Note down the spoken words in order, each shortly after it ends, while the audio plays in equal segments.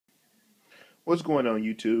What's going on,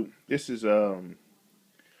 YouTube? This is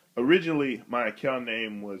originally my account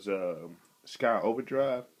name was Sky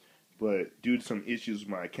Overdrive, but due to some issues with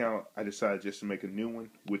my account, I decided just to make a new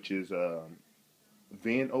one, which is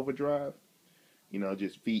Ven Overdrive. You know,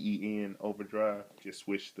 just VEN Overdrive. Just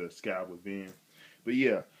switch the Sky with Ven. But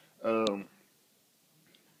yeah, um,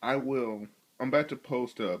 I will. I'm about to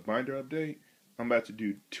post a binder update. I'm about to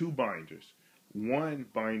do two binders. One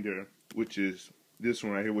binder, which is this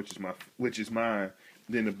one right here, which is mine.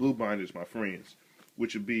 Then the blue binder is my friend's,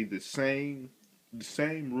 which would be the same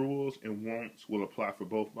rules and wants will apply for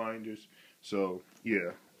both binders. So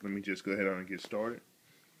yeah, let me just go ahead on and get started.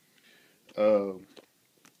 Um,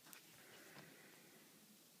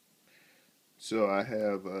 so I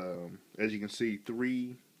have, as you can see,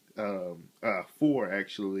 four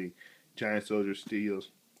actually, giant soldier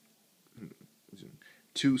steels,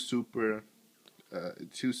 two super,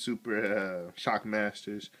 shock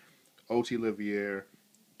masters, ulti Livier,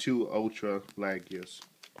 two ultra Lagios,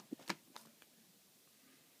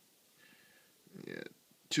 yeah,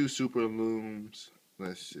 two super looms.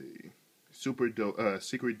 Let's see, secret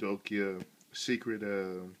Dokia, secret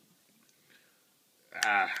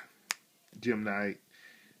Gem Knight,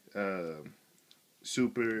 uh,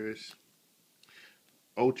 supers,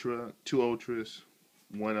 ultra, two ultras,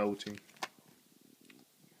 one ulti.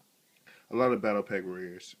 A lot of battle pack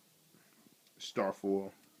rares.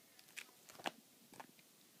 Starfoil.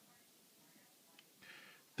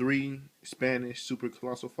 Three Spanish super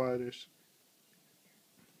colossal fighters.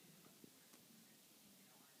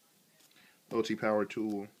 OT Power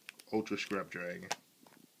Tool. Ultra Scrap Dragon.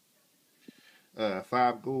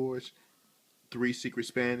 Five Gores. Three Secret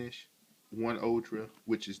Spanish. One Ultra,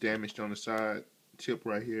 which is damaged on the side tip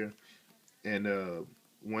right here. And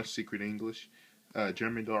one Secret English.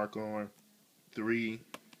 German Dark Arm. Three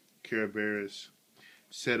Care Bears.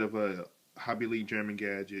 Set of Hobby League German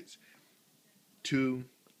gadgets. Two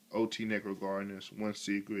OT Necro Gardeners. One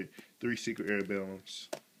Secret. Three Secret Airbellums.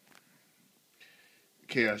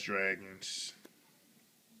 Chaos Dragons.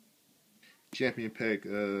 Champion Pack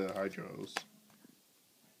Hydros.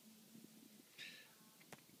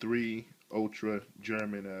 Three Ultra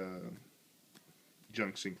German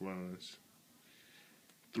Junk Sync runs.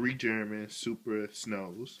 Three German Super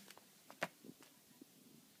Snows.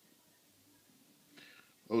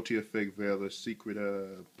 OT Effect Valor Secret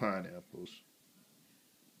Pineapples.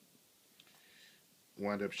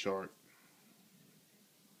 Wind Up Shark.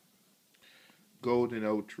 Golden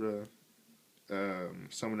Ultra.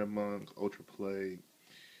 Summoner Monk. Ultra Plague.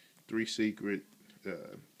 Three Secret.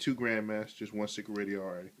 Two Grandmasters. One Secret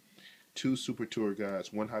Radiari. Two Super Tour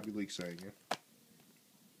Guides. One Hobby League Sanger.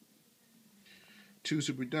 Two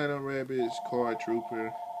Super Dino Rabbits. Card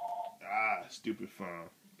Trooper. Stupid fun.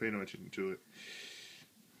 Pay no attention to it.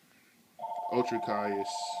 Ultra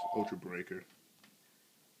Caius, Ultra Breaker.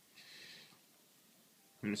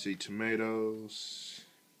 Let me see, tomatoes,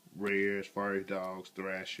 rares, fiery dogs,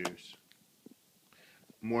 thrashers.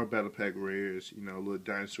 More battle pack rares, you know, little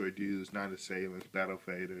dinosaur dudes, non assailants, battle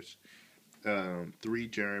faders. Three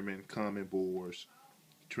German common boars,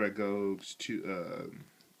 Tragogues, two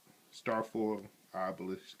Starfoil,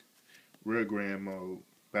 Obelisk, rare grand mode,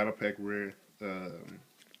 battle pack rare,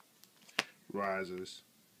 risers.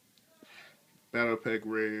 Battle pack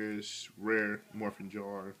rares, rare Morphin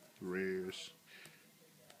Jar, rares,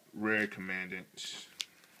 rare commandants.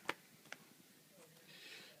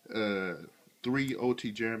 Three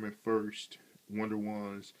OT German first Wonder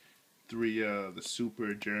Ones, three the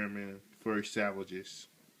Super German first Savages.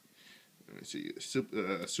 Let's see,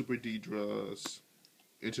 Super D Draws,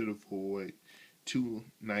 Into the Void, two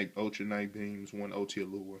Ultra Night Beams, one OT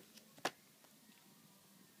Allure.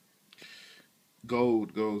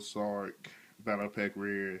 Gold Sark. Battle pack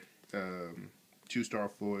rare, two star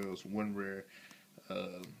foils, one rare,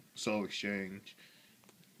 soul exchange,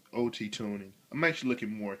 OT tuning. I'm actually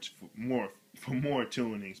looking for more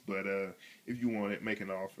tunings, but if you want it, make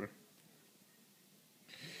an offer.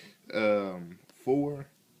 Four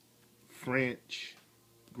French,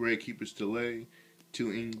 Grey Keeper's Delay,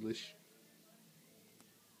 two English.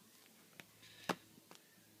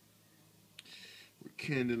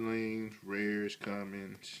 Rekindling, rares,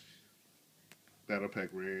 commons. Battle pack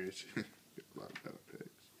rares. A lot of battle packs.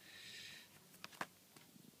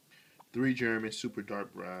 Three German super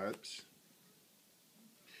dark bribes.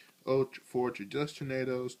 Four Ultra Dust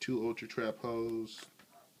Tornadoes. Two Ultra Trap Hoes.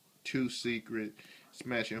 Two Secret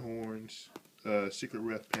Smashing Horns. Secret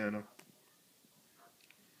Ref Panel.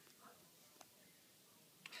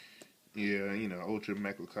 Yeah, you know, Ultra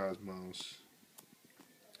Macrocosmos.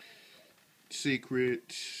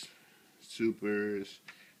 Secret Supers.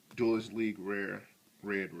 Duelist League rare,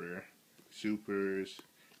 red rare, supers,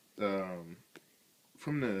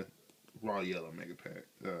 from the raw yellow mega pack,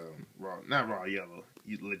 not raw yellow,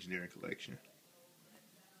 legendary collection.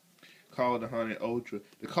 Call of the Hunted Ultra.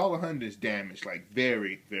 The Call of Hunted is damaged, like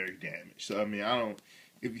very, very damaged. So I mean, I don't.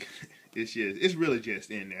 If you, it's really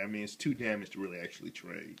just in there. I mean, it's too damaged to really actually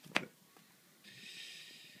trade. But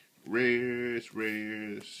rares,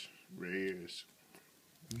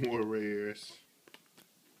 more rares,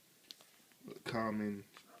 common.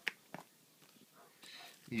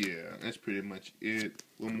 Yeah, that's pretty much it.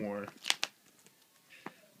 One more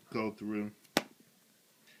go through.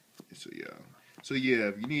 So yeah,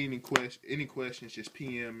 if you need any questions, just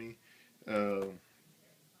PM me.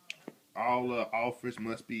 All offers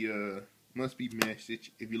must be messaged.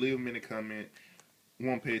 If you leave them in a comment,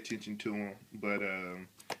 won't pay attention to them. But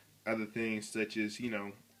other things such as,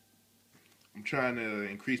 I'm trying to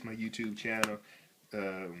increase my YouTube channel,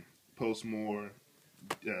 post more.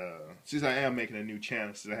 Since I am making a new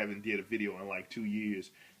channel, since I haven't did a video in like 2 years,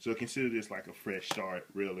 so consider this like a fresh start,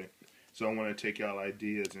 really. So I want to take y'all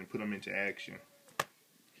ideas and put them into action.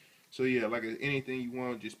 So yeah, like anything you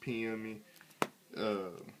want, just PM me.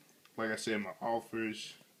 Like I said, my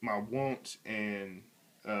offers, my wants, and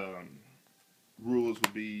rules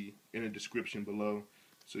will be in the description below.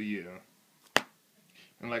 So yeah.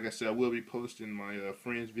 And like I said, I will be posting my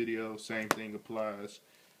friends video. Same thing applies.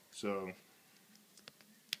 So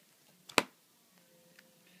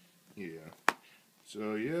yeah.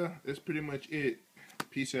 So yeah, that's pretty much it.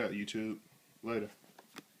 Peace out, YouTube. Later.